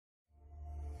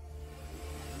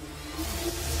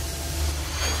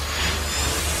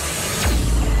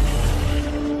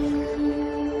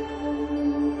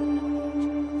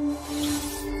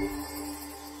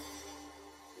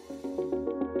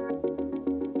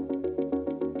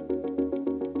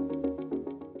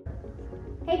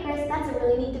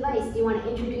really neat device. Do you want to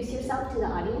introduce yourself to the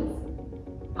audience?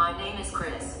 My name is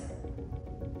Chris.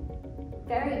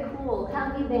 Very cool. How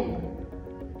have you been?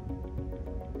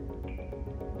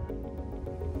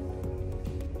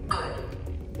 Good.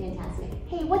 Fantastic.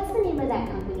 Hey, what's the name of that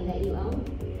company that you own?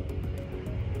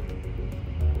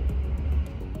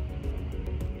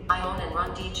 I own and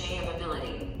run DJ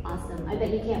Ability. Awesome. I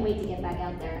bet you can't wait to get back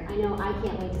out there. I know I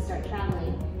can't wait to start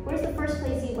traveling. Where's the first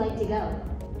place you'd like to go?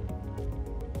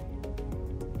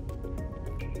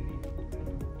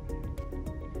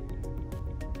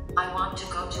 I want to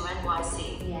go to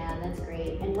NYC. Yeah, that's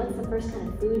great. And what's the first kind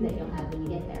of food that you'll have when you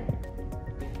get there?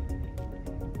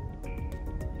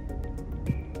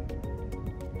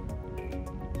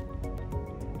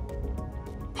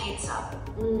 Pizza.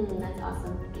 That's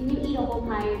awesome. Can you eat a whole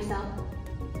pie yourself?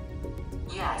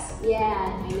 Yes. Yeah,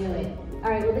 I knew it.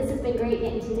 All right, well, this has been great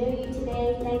getting to know you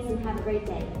today. Thanks and have a great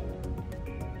day.